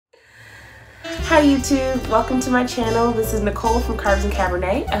Hi YouTube, welcome to my channel. This is Nicole from Carbs and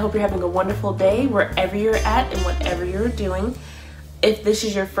Cabernet. I hope you're having a wonderful day wherever you're at and whatever you're doing. If this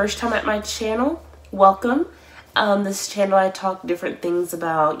is your first time at my channel, welcome. This channel I talk different things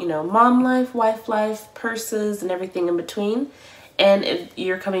about, you know, mom life, wife life, purses, and everything in between. And if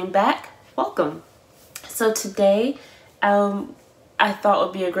you're coming back, welcome. So today, I thought it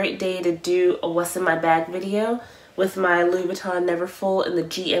would be a great day to do a what's in my bag video with my Louis Vuitton Neverfull in the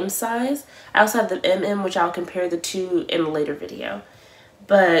GM size. I also have the MM, which I'll compare the two in a later video.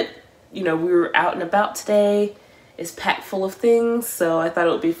 But, you know, we were out and about today. It's packed full of things, so I thought it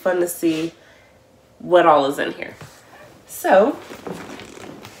would be fun to see what all is in here. So,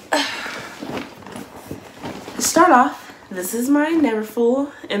 to start off, this is my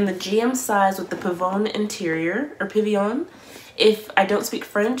Neverfull in the GM size with the Pivoine interior, or Pivoine. If I don't speak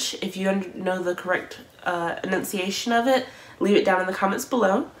French, if you know the correct enunciation of it, leave it down in the comments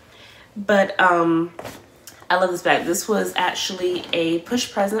below. But I love this bag. This was actually a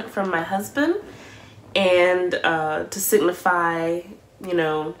push present from my husband, and to signify, you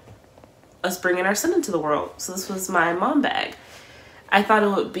know, us bringing our son into the world. So this was my mom bag. I thought it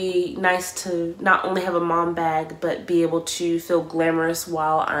would be nice to not only have a mom bag, but be able to feel glamorous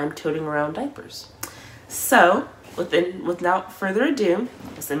while I'm toting around diapers. So without further ado,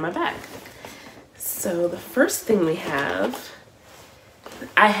 it's in my bag. So the first thing we have,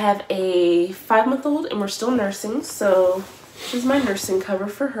 I have a 5-month-old and we're still nursing. So this is my nursing cover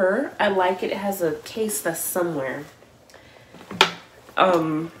for her. I like it. It has a case that's somewhere.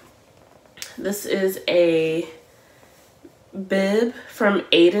 This is a bib from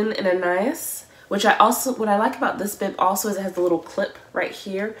Aden and Anais, which what I like about this bib also is it has a little clip right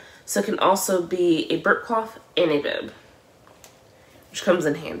here. So it can also be a burp cloth and a bib, which comes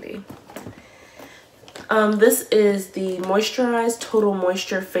in handy. This is the Moisturized Total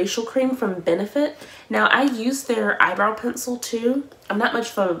Moisture Facial Cream from Benefit. Now, I use their eyebrow pencil too. I'm not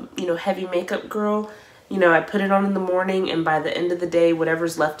much of a, you know, heavy makeup girl. You know, I put it on in the morning and by the end of the day,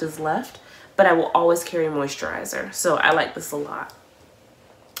 whatever's left is left. But I will always carry moisturizer. So I like this a lot.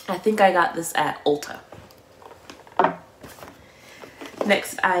 I think I got this at Ulta.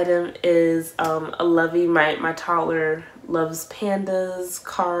 Next item is a lovey. My toddler loves pandas,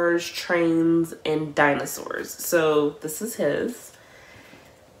 cars, trains, and dinosaurs. So this is his.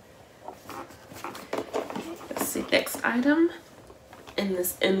 Let's see, next item in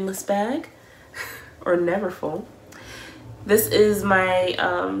this endless bag, or Neverfull. This is my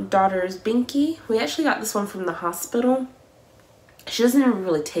daughter's binky. We actually got this one from the hospital. She doesn't even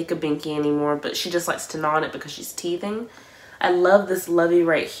really take a binky anymore, but she just likes to gnaw on it because she's teething. I love this lovey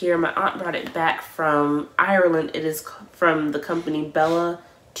right here. My aunt brought it back from Ireland. It is from the company Bella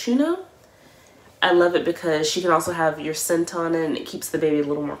Tuno. I love it because she can also have your scent on it and it keeps the baby a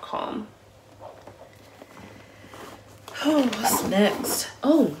little more calm. Oh, what's next?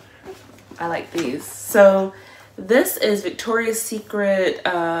 Oh, I like these. So this is Victoria's Secret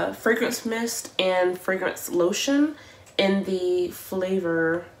fragrance mist and fragrance lotion in the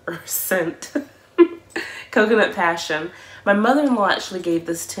flavor or scent Coconut Passion. My mother-in-law actually gave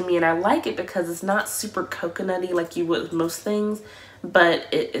this to me and I like it because it's not super coconutty like you would with most things, but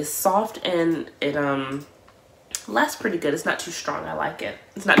it is soft and it lasts pretty good. It's not too strong. I like it.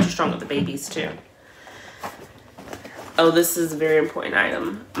 It's not too strong with the babies too. Oh, this is a very important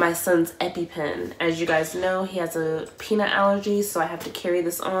item. My son's EpiPen. As you guys know, he has a peanut allergy, so I have to carry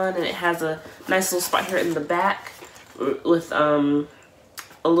this on, and it has a nice little spot here in the back with a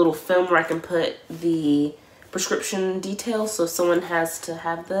little film where I can put the prescription details, so if someone has to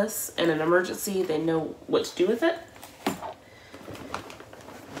have this in an emergency, they know what to do with it.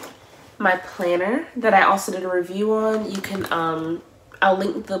 My planner that I also did a review on, you can I'll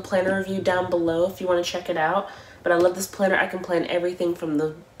link the planner review down below if you want to check it out. But I love this planner. I can plan everything from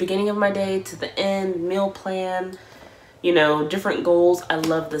the beginning of my day to the end, meal plan, you know, different goals. I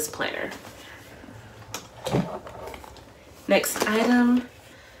love this planner. Next item,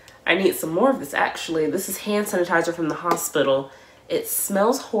 I need some more of this actually. This is hand sanitizer from the hospital. It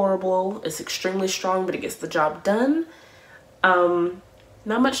smells horrible. It's extremely strong, but it gets the job done. Not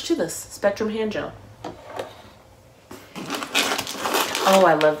much to this. Spectrum hand gel. Oh,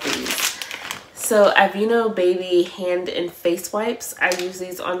 I love these. So Avenoo baby hand and face wipes. I use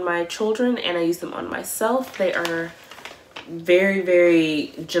these on my children and I use them on myself. They are very,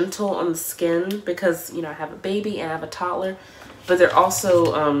 very gentle on the skin because, you know, I have a baby and I have a toddler, but they're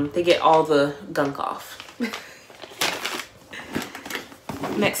also, they get all the gunk off.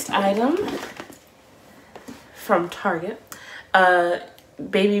 Next item from Target,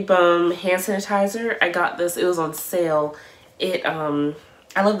 Baby Bum hand sanitizer. I got this, it was on sale. It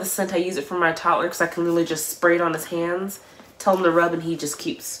I love the scent. I use it for my toddler because I can literally just spray it on his hands, tell him to rub, and he just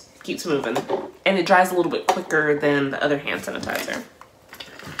keeps moving. And it dries a little bit quicker than the other hand sanitizer.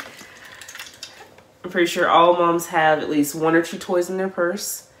 I'm pretty sure all moms have at least 1 or 2 toys in their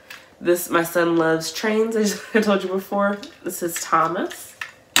purse. My son loves trains, as I told you before. This is Thomas.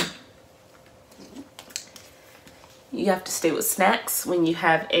 You have to stay with snacks when you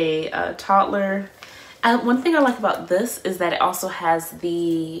have a toddler. One thing I like about this is that it also has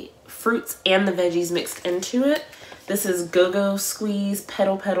the fruits and the veggies mixed into it. This is Gogo Squeeze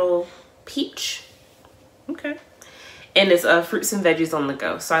Petal Peach. Okay. And it's fruits and veggies on the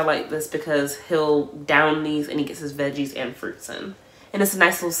go. So I like this because he'll down these and he gets his veggies and fruits in. And it's a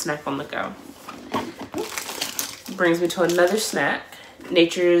nice little snack on the go. Brings me to another snack.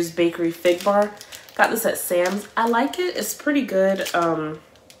 Nature's Bakery Fig Bar. Got this at Sam's. I like it. It's pretty good.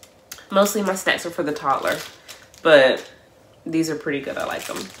 Mostly my snacks are for the toddler, but these are pretty good. I like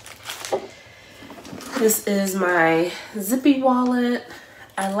them. This is my zippy wallet.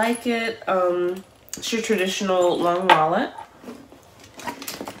 I like it. It's your traditional long wallet.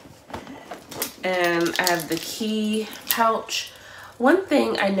 And I have the key pouch. One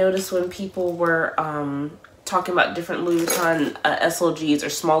thing I noticed when people were talking about different Louis Vuitton SLGs or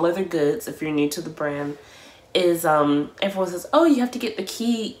small leather goods, if you're new to the brand, is everyone says, oh, you have to get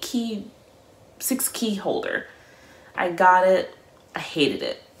the 6 key holder. I got it. I hated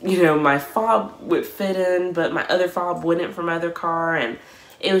it. You know, my fob would fit in, but my other fob wouldn't for my other car, and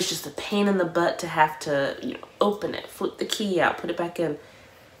it was just a pain in the butt to have to, you know, open it, flip the key out, put it back in.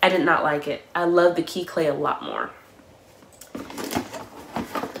 I did not like it. I love the key clay a lot more.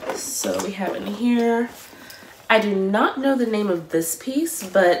 So we have in here, I do not know the name of this piece,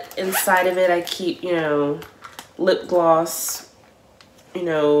 but inside of it I keep, you know, lip gloss, you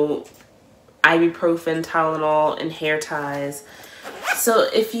know, ibuprofen, Tylenol, and hair ties. So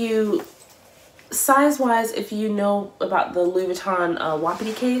if you, size-wise, if you know about the Louis Vuitton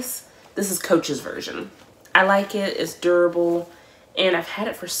Wipes case, this is Coach's version. I like it. It's durable, and I've had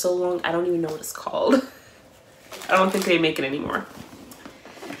it for so long, I don't even know what it's called. I don't think they make it anymore.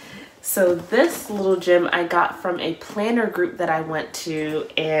 So this little gem I got from a planner group that I went to,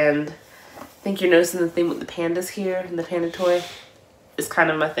 and I think you're noticing the thing with the pandas here and the panda toy is kind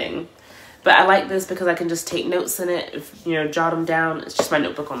of my thing. But I like this because I can just take notes in it, if, you know, jot them down. It's just my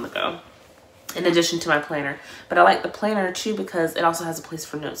notebook on the go, in addition to my planner. But I like the planner too because it also has a place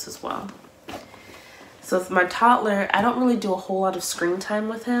for notes as well. So with my toddler, I don't really do a whole lot of screen time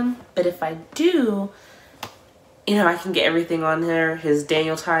with him, but if I do, you know, I can get everything on there. His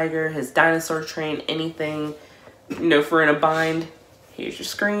Daniel Tiger, his dinosaur train, anything, you know, if we're in a bind. Here's your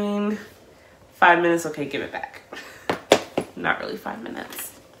screen. 5 minutes, okay, give it back. Not really 5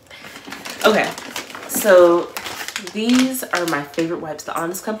 minutes. Okay, so these are my favorite wipes, the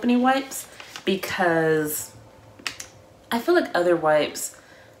Honest Company wipes, because I feel like other wipes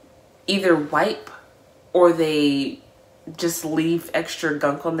either wipe or they just leave extra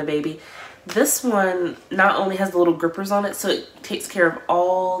gunk on the baby. This one not only has the little grippers on it, so it takes care of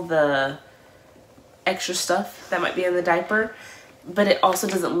all the extra stuff that might be in the diaper, but it also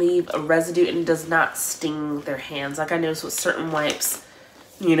doesn't leave a residue and does not sting their hands. Like I noticed with certain wipes,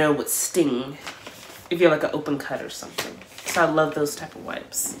 you know, would sting if you're like an open cut or something. So I love those type of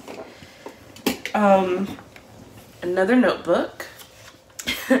wipes. Another notebook.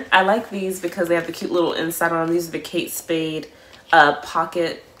 I like these because they have the cute little inside on them. These are the Kate Spade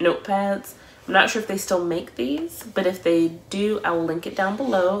pocket notepads. I'm not sure if they still make these, but if they do, I will link it down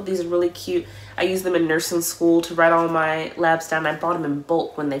below. These are really cute. I use them in nursing school to write all my labs down. I bought them in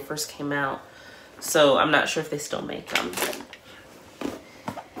bulk when they first came out, so I'm not sure if they still make them.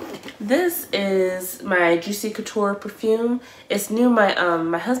 This is my Juicy Couture perfume. It's new.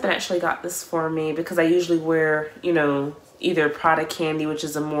 My husband actually got this for me because I usually wear, you know, either Prada Candy, which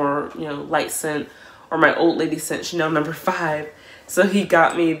is a more, you know, light scent, or my old lady scent, Chanel No. 5. So he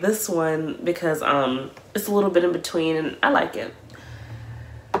got me this one because it's a little bit in between and I like it.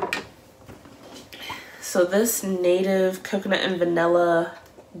 So this Native Coconut and Vanilla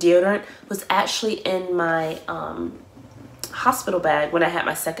deodorant was actually in my hospital bag when I had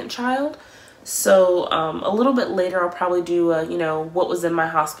my second child. So a little bit later I'll probably do a, you know, what was in my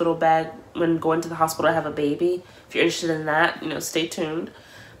hospital bag when going to the hospital to have a baby. If you're interested in that, you know, stay tuned.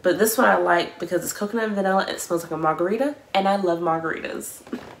 But this one I like because it's coconut and vanilla and it smells like a margarita, and I love margaritas.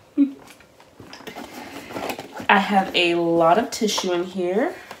 I have a lot of tissue in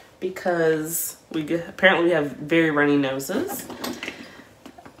here because apparently we have very runny noses.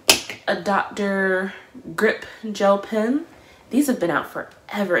 A Dr. Grip gel pen. These have been out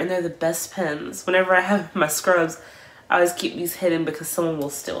forever and they're the best pens. Whenever I have my scrubs, I always keep these hidden because someone will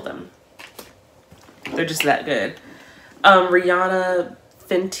steal them. They're just that good. Rihanna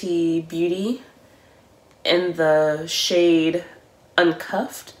Fenty Beauty in the shade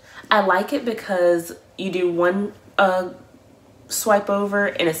Uncuffed. I like it because you do one swipe over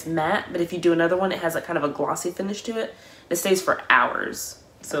and it's matte, but if you do another one, it has like kind of a glossy finish to it. It stays for hours.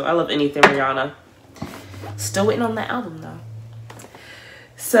 So I love anything Rihanna. Still waiting on that album though.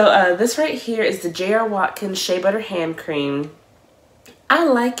 So this right here is the J.R. Watkins Shea Butter Hand Cream. I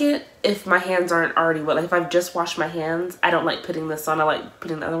like it if my hands aren't already wet. Like if I've just washed my hands, I don't like putting this on. I like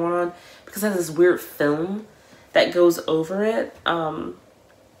putting the other one on because it has this weird film that goes over it.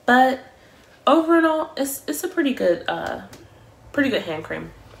 But overall, it's a pretty good hand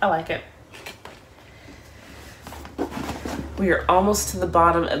cream. I like it. We are almost to the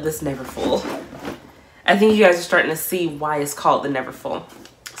bottom of this Neverfull. I think you guys are starting to see why it's called the Neverfull.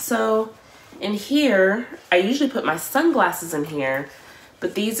 So in here, I usually put my sunglasses in here,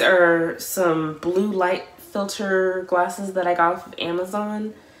 but these are some blue light filter glasses that I got off of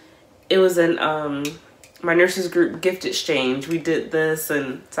Amazon. It was in my nurses group gift exchange. We did this,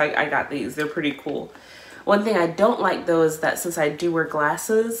 and so I got these. They're pretty cool. One thing I don't like though is that since I do wear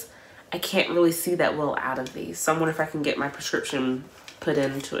glasses, I can't really see that well out of these. So I'm wondering if I can get my prescription put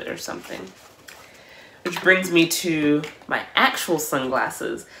into it or something. Which brings me to my actual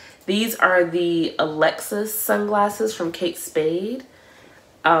sunglasses. These are the Alexis sunglasses from Kate Spade.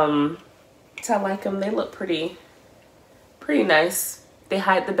 So I like them. They look pretty nice. They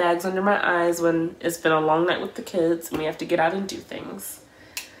hide the bags under my eyes when it's been a long night with the kids and we have to get out and do things.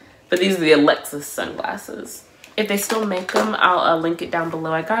 But these are the Alexis sunglasses. If they still make them, I'll link it down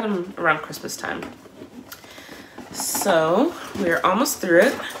below. I got them around Christmas time. So we're almost through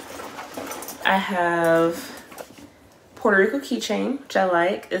it. I have Puerto Rico keychain, which I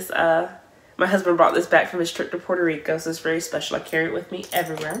like. It's my husband brought this back from his trip to Puerto Rico, so it's very special. I carry it with me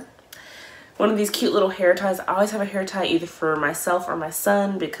everywhere. One of these cute little hair ties. I always have a hair tie either for myself or my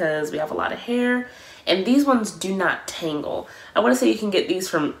son because we have a lot of hair. And these ones do not tangle. I want to say you can get these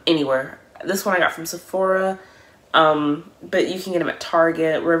from anywhere. This one I got from Sephora, but you can get them at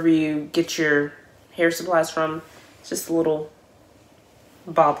Target, wherever you get your hair supplies from. It's just a little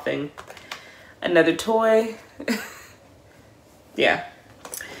bob thing. Another toy. Yeah.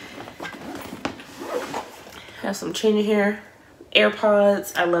 Have some changing hair.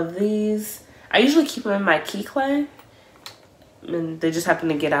 Airpods. I love these. I usually keep them in my key clay. And they just happen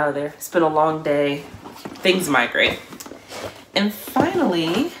to get out of there. It's been a long day. Things migrate. And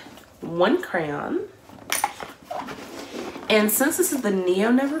finally, one crayon. And since this is the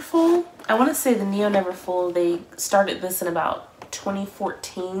Neo Neverfull, I want to say the Neo Neverfull, they started this in about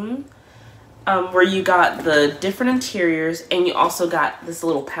 2014. Where you got the different interiors and you also got this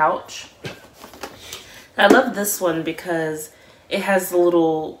little pouch. I love this one because it has the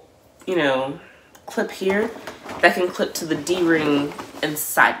little, you know, clip here that can clip to the D-ring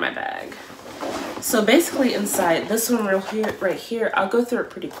inside my bag. So basically inside this one right here, I'll go through it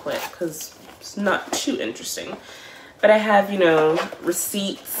pretty quick because it's not too interesting. But I have, you know,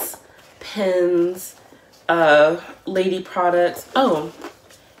 receipts, pens, lady products. Oh,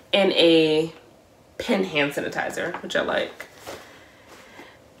 and a pen hand sanitizer, which I like.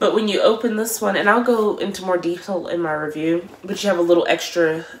 But when you open this one, and I'll go into more detail in my review, but you have a little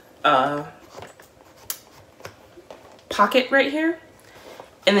extra pocket right here.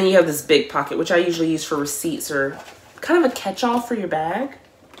 And then you have this big pocket, which I usually use for receipts or kind of a catch-all for your bag.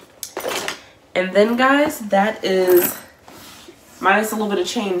 And then guys, that is, minus a little bit of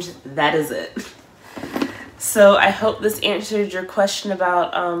change, that is it. So I hope this answered your question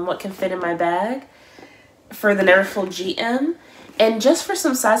about what can fit in my bag for the Neverfull GM. And just for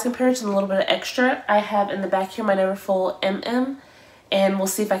some size comparison, a little bit of extra, I have in the back here my Neverfull MM. And we'll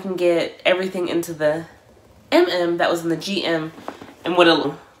see if I can get everything into the MM that was in the GM and what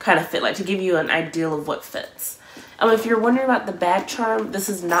it'll kind of fit like to give you an idea of what fits. If you're wondering about the bag charm, this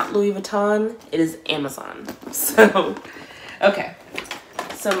is not Louis Vuitton, it is Amazon. So, okay.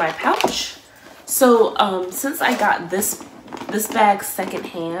 So my pouch. So since I got this bag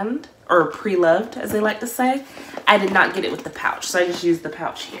secondhand, or pre-loved as they like to say, I did not get it with the pouch. So I just used the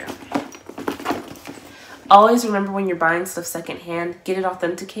pouch here. Always remember when you're buying stuff secondhand, get it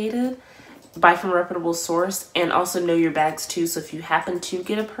authenticated. Buy from a reputable source, and also know your bags too. So if you happen to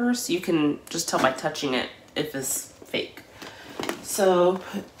get a purse, you can just tell by touching it if it's fake. So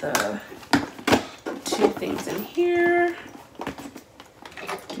put the two things in here.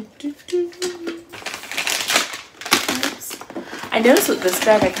 Oops. I noticed with this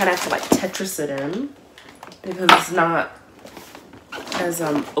bag, I kind of have to like Tetris it in because it's not as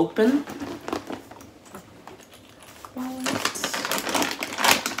open.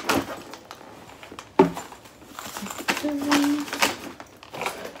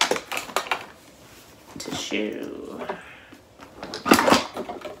 tissue.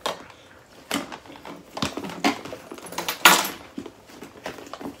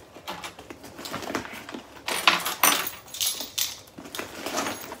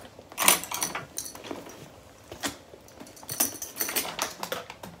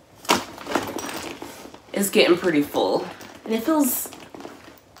 It's getting pretty full, and it feels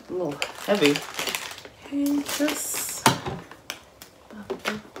a little heavy. Okay, just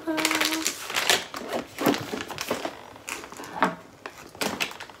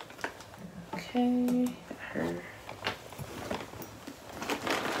okay.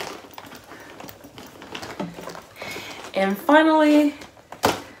 And finally,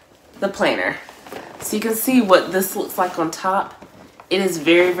 the planner. So you can see what this looks like on top. It is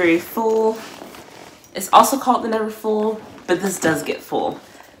very, very full. It's also called the Neverfull, but this does get full.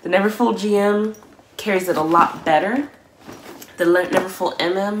 The Neverfull GM carries it a lot better. The Neverfull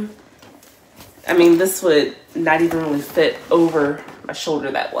MM, I mean, this would not even really fit over my shoulder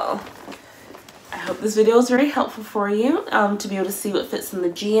that well. I hope this video was very helpful for you to be able to see what fits in the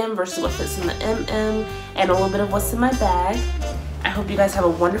GM versus what fits in the MM and a little bit of what's in my bag. I hope you guys have a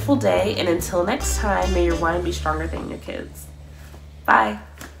wonderful day, and until next time, may your wine be stronger than your kids. Bye.